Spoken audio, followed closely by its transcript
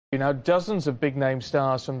Now, dozens of big-name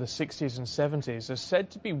stars from the 60s and 70s are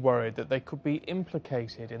said to be worried that they could be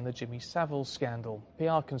implicated in the Jimmy Savile scandal.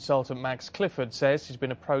 PR consultant Max Clifford says he's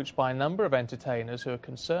been approached by a number of entertainers who are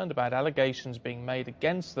concerned about allegations being made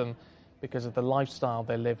against them because of the lifestyle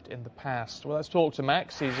they lived in the past. Well, let's talk to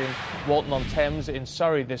Max. He's in Walton-on-Thames in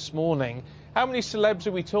Surrey this morning. How many celebs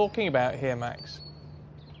are we talking about here, Max?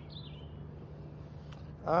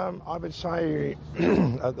 I would say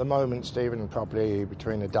at the moment, Stephen, probably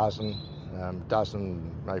between a dozen,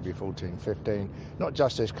 maybe 14, 15, not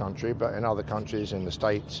just this country, but in other countries in the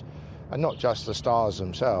States, and not just the stars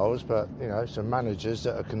themselves, but, you know, some managers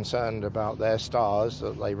that are concerned about their stars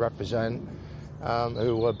that they represent,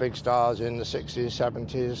 who were big stars in the 60s,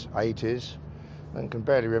 70s, 80s, and can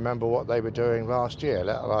barely remember what they were doing last year,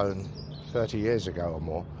 let alone 30 years ago or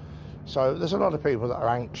more. So there's a lot of people that are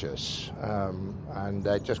anxious, and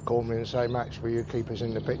they just call me and say, Max, will you keep us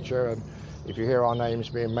in the picture? And if you hear our names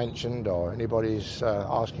being mentioned or anybody's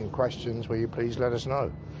asking questions, will you please let us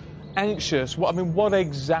know? Anxious? What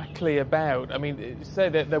exactly about? Say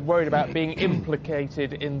that they're worried about being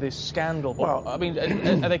implicated in this scandal. Well, are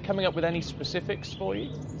they coming up with any specifics for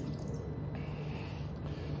you?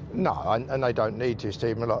 No, and they don't need to,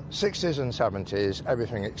 Stephen. Look, 60s and 70s,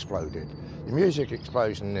 everything exploded. The music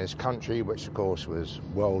explosion in this country, which of course was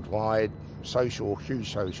worldwide,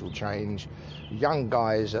 huge social change. Young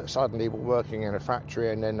guys that suddenly were working in a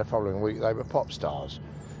factory, and then the following week they were pop stars.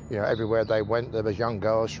 You know, everywhere they went, there was young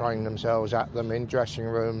girls throwing themselves at them in dressing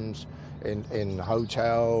rooms, in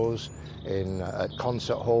hotels, at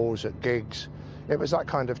concert halls, at gigs. It was that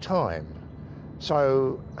kind of time.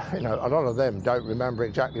 So, you know, a lot of them don't remember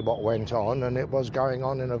exactly what went on, and it was going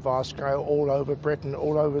on in a vast scale all over Britain,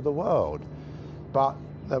 all over the world. But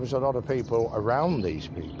there was a lot of people around these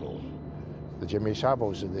people, the Jimmy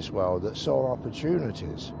Saviles of this world, that saw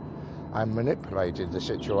opportunities and manipulated the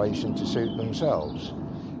situation to suit themselves.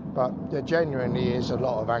 But there genuinely is a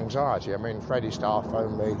lot of anxiety. Freddie Starr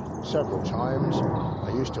phoned me several times.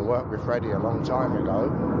 I used to work with Freddie a long time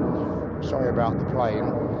ago. Sorry about the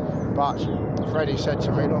plane. But Freddie said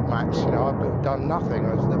to me, look, Max, you know, I've done nothing.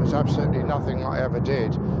 There was absolutely nothing I ever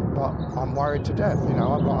did, but I'm worried to death. You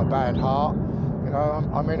know, I've got a bad heart. You know,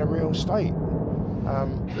 I'm in a real state.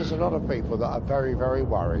 There's a lot of people that are very, very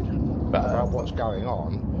worried about what's going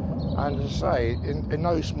on. And as I say, in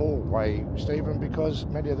no small way, Stephen, because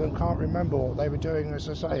many of them can't remember what they were doing, as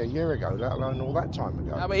I say, a year ago, let alone all that time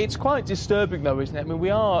ago. It's quite disturbing, though, isn't it?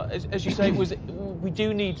 We are, as you say, we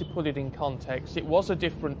do need to put it in context. It was a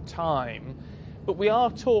different time, but we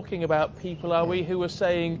are talking about people, are we, who are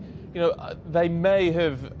saying, you know, they may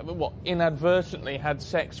have, inadvertently had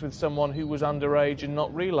sex with someone who was underage and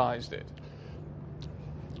not realised it.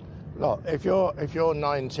 Look, if you're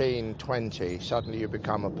 19, 20, suddenly you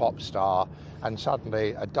become a pop star, and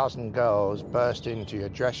suddenly a dozen girls burst into your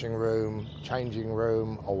dressing room, changing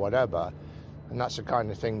room, or whatever, and that's the kind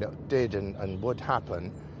of thing that did and would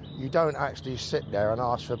happen, you don't actually sit there and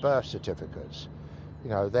ask for birth certificates. You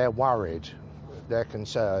know, they're worried, they're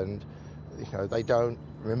concerned, you know, they don't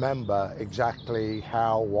remember exactly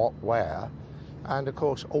how, what, where. And of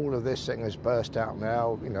course, all of this thing has burst out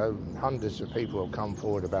now. You know, hundreds of people have come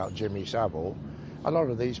forward about Jimmy Savile. A lot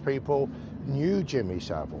of these people knew Jimmy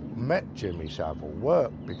Savile, met Jimmy Savile,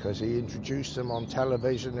 worked because he introduced them on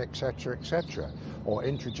television, etc., etc., or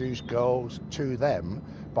introduced girls to them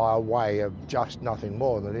by way of just nothing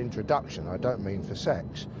more than an introduction. I don't mean for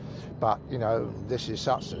sex, but, you know, this is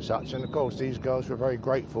such and such. And of course, these girls were very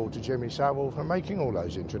grateful to Jimmy Savile for making all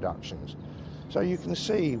those introductions. So you can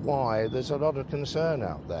see why there's a lot of concern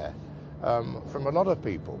out there from a lot of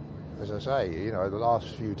people. As I say, you know, the last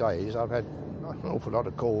few days I've had an awful lot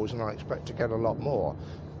of calls, and I expect to get a lot more.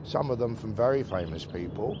 Some of them from very famous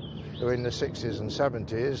people who in the 60s and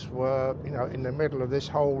 70s were, you know, in the middle of this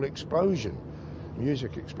whole explosion,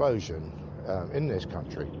 music explosion in this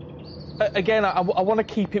country. Again, I want to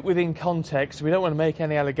keep it within context. We don't want to make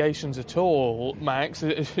any allegations at all, Max,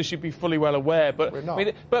 as you should be fully well aware. But we're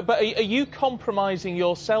not. But are you compromising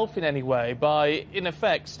yourself in any way by, in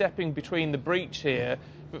effect, stepping between the breach here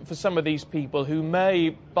for some of these people who may,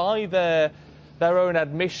 by their own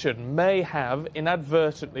admission, may have,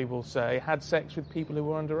 inadvertently we'll say, had sex with people who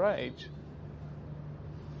were underage?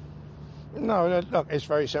 No, look, it's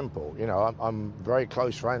very simple. You know, I'm very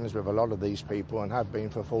close friends with a lot of these people and have been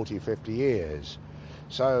for 40, 50 years.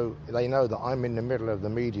 So they know that I'm in the middle of the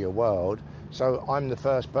media world. So I'm the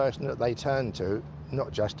first person that they turn to,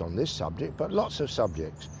 not just on this subject, but lots of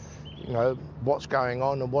subjects. You know, what's going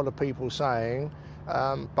on and what are people saying.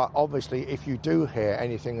 But obviously, if you do hear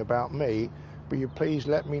anything about me, will you please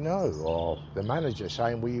let me know? Or the manager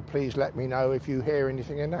saying, will you please let me know if you hear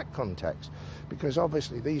anything in that context? Because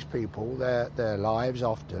obviously these people, their lives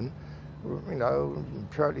often, you know,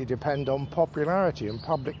 purely depend on popularity and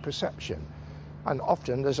public perception. And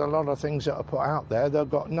often there's a lot of things that are put out there that have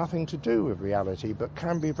got nothing to do with reality, but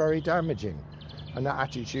can be very damaging. And that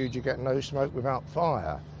attitude, you get no smoke without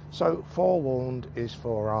fire. So forewarned is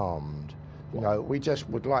forearmed. You know, we just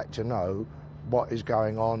would like to know what is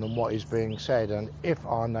going on and what is being said, and if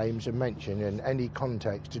our names are mentioned in any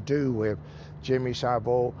context to do with Jimmy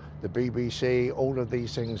Savile, the BBC, all of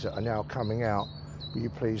these things that are now coming out, will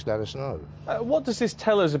you please let us know? What does this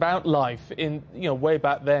tell us about life in, you know, way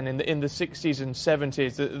back then in the 60s and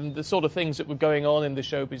 70s, the sort of things that were going on in the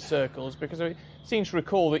showbiz circles? Because I seem to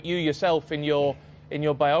recall that you yourself in your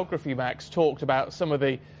biography, Max, talked about some of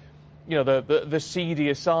the, you know, the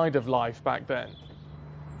seedier side of life back then.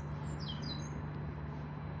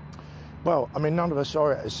 Well, I mean, none of us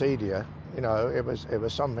saw it as seedier. You know, it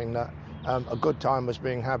was something that a good time was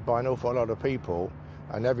being had by an awful lot of people,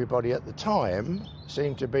 and everybody at the time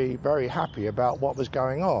seemed to be very happy about what was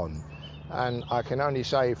going on. And I can only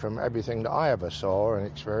say from everything that I ever saw and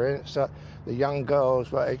experienced that the young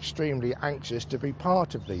girls were extremely anxious to be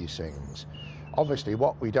part of these things. Obviously,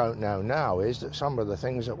 what we don't know now is that some of the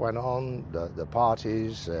things that went on, the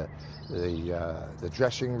parties, the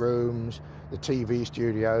dressing rooms, the TV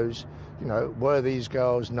studios, you know, were these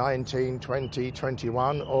girls 19, 20,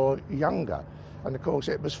 21 or younger? And of course,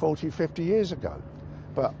 it was 40, 50 years ago.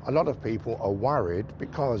 But a lot of people are worried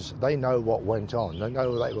because they know what went on. They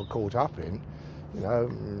know what they were caught up in. You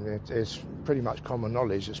know, it's pretty much common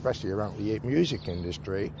knowledge, especially around the music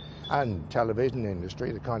industry and television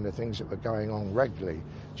industry, the kind of things that were going on regularly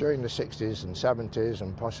during the 60s and 70s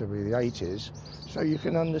and possibly the 80s. So you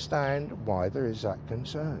can understand why there is that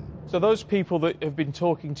concern. So those people that have been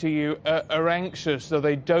talking to you are anxious, though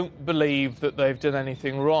they don't believe that they've done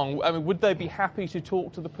anything wrong. I mean, would they be happy to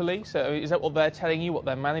talk to the police? Is that what they're telling you, what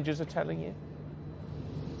their managers are telling you?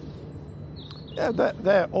 Yeah,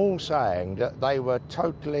 they're all saying that they were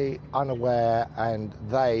totally unaware and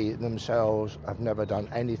they themselves have never done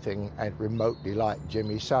anything remotely like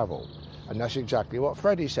Jimmy Savile. And that's exactly what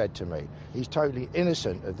Freddie said to me. He's totally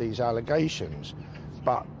innocent of these allegations.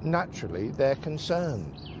 But naturally, they're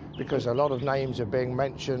concerned because a lot of names are being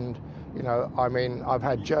mentioned. You know, I mean, I've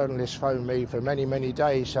had journalists phone me for many, many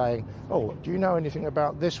days saying, oh, do you know anything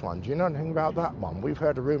about this one? Do you know anything about that one? We've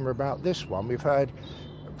heard a rumour about this one. We've heard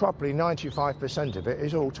probably 95% of it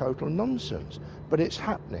is all total nonsense. But it's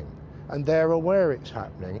happening. And they're aware it's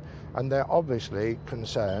happening, and they're obviously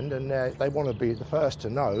concerned, and they want to be the first to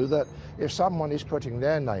know that if someone is putting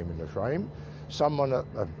their name in the frame, someone,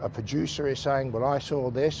 a producer is saying, well, I saw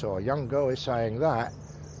this, or a young girl is saying that,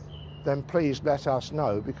 then please let us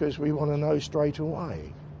know, because we want to know straight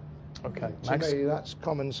away. Okay. To me, that's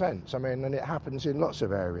common sense. I mean, and it happens in lots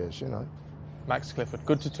of areas, you know. Max Clifford,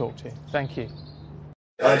 good to talk to you. Thank you.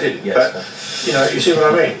 I didn't, yes, but, you know, you see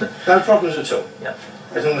what I mean? No problems at all. Yeah.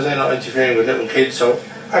 As long as they're not interfering with little kids, so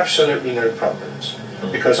absolutely no problems.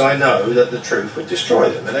 Because I know that the truth would destroy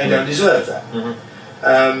them, and they don't deserve that.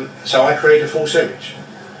 So I create a false image.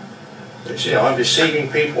 It's, you know, I'm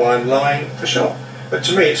deceiving people, I'm lying, for sure. But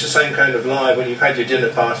to me, it's the same kind of lie when you've had your dinner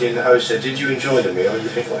party and the host said, did you enjoy the meal? And you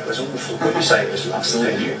think, well, it was awful. But you say it was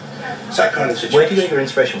lovely, didn't you? It's that kind of situation. Where do you get your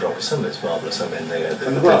inspiration from? Because some of it's marvellous. I mean,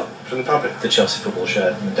 from the world, from the public. The Chelsea football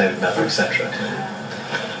shirt, David Mather, etc.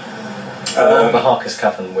 The Harkers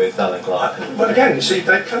Coven with Alan Clark. But again, you see,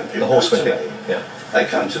 they come to me. Yeah. They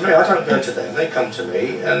come to me. I don't go to them. They come to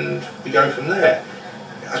me, and we go from there.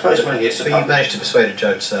 I suppose when it's. But you managed to persuade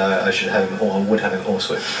Joe I should have him, or would have him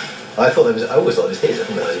horsewhipped. I always thought it was his.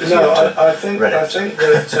 I think that.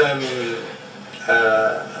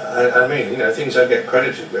 I mean, you know, things don't get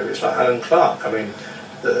credited with. It's like Alan Clark. I mean,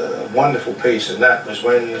 the wonderful piece, and that was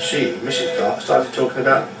when Mrs. Clark, started talking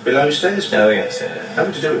about below stairs. Oh yes, yeah.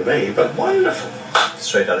 Nothing to do with me, but wonderful.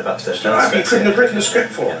 Straight out of upstairs. No, he couldn't have written a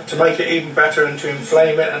script for it to make it even better and to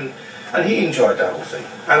inflame it, and he enjoyed the whole thing.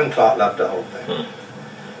 Alan Clark loved the whole thing.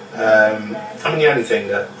 I mean, the only thing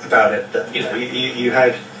about it that you know, you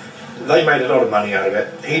had. They made a lot of money out of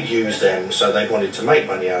it. He'd used them, so they wanted to make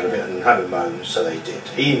money out of it and have a moan, so they did.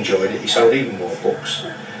 He enjoyed it. He sold even more books.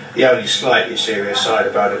 The only slightly serious side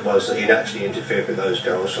about it was that he'd actually interfered with those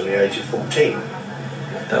girls from the age of 14.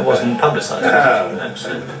 That wasn't publicised? No,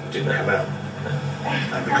 so it didn't come out.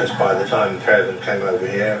 And because by the time a pair of them came over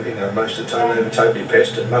here, you know, most of the time they were totally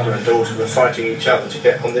pissed, and mother and daughter were fighting each other to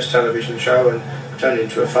get on this television show and turn it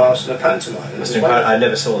into a farce and a pantomime. I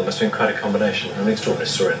never saw them. It must have been quite a combination. An extraordinary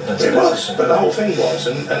story. It was, but the whole thing was,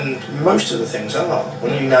 and most of the things are,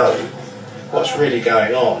 when you know what's really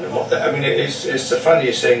going on and what. I mean, it's the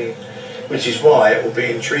funniest thing, which is why it will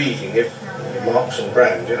be intriguing if Marks and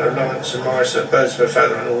Brand, you know, Lawrence and Morris, Birds of a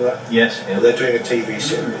Feather and all that. Yes. Yeah. Well, they're doing a TV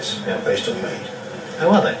series based on Maid.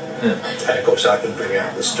 Oh, are they? Yeah. And of course, I can bring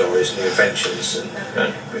out the stories and the inventions and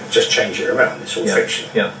just change it around. It's all fiction.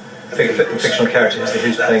 Yeah. Fictional characters.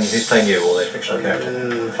 Who's playing you, or they're fictional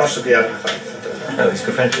characters? Possibly Adam Faith. I don't know. Oh, it's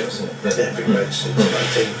good friendship, isn't it? Yeah, big mates since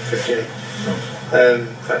 1958. In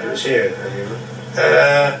fact, it was here.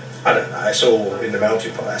 I don't know, it's all in the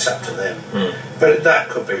melting pot, that's up to them. But that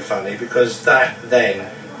could be funny, because that then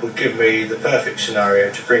would give me the perfect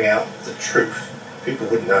scenario to bring out the truth. People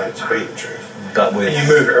wouldn't know it to be the truth. And you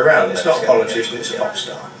move it around, it's not a politician, it's a pop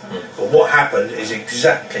star. But what happened is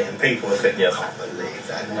exactly, and people would think, I can't believe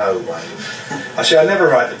that, no way. I say, I never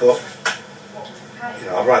write the book. You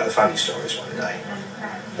know, I'll write the funny stories one day.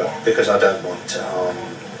 But because I don't want to harm.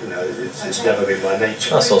 You know, it's never been my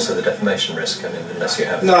nature. That's also the defamation risk, I mean, unless you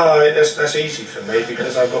have... No, that's easy for me,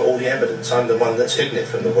 because I've got all the evidence. I'm the one that's hidden it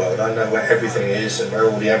from the world. I know where everything is and where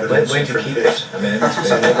all the evidence Where do you keep it? I mean, it's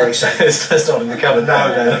not very safe. It's not in the cupboard.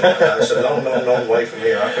 No, it's a long way from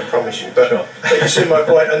here, I can promise you. But you see my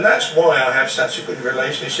point, and that's why I have such a good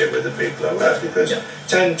relationship with the people I work, because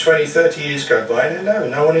 10, 20, 30 years go by and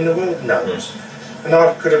no one in the world knows. And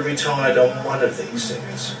I could have retired on one of these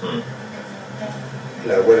things. You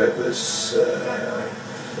know, whether it was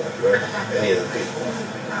any of the people.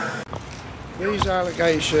 These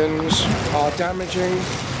allegations are damaging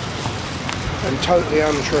and totally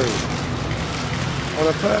untrue. On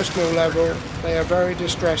a personal level, they are very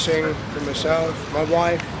distressing for myself, my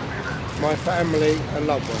wife, my family and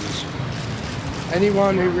loved ones.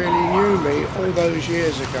 Anyone who really knew me all those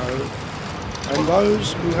years ago, and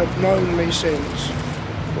those who have known me since,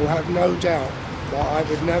 will have no doubt that I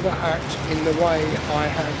would never act in the way I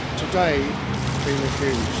have today been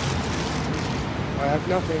accused. I have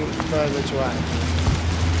nothing further to add.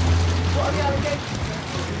 What are the allegations?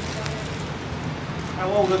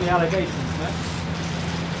 How old are the allegations, Max?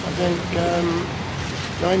 I think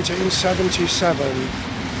 1977.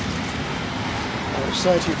 It's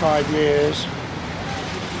 35 years.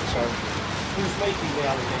 So who's making the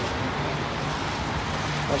allegations?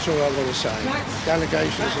 That's all I'm going to say. The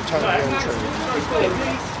allegations are totally untrue.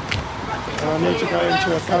 And I need to go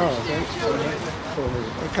into a car, I think.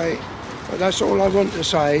 Okay, but that's all I want to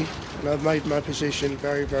say, and I've made my position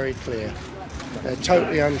very, very clear. They're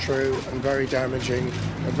totally untrue and very damaging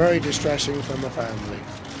and very distressing for my family.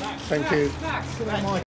 Thank you.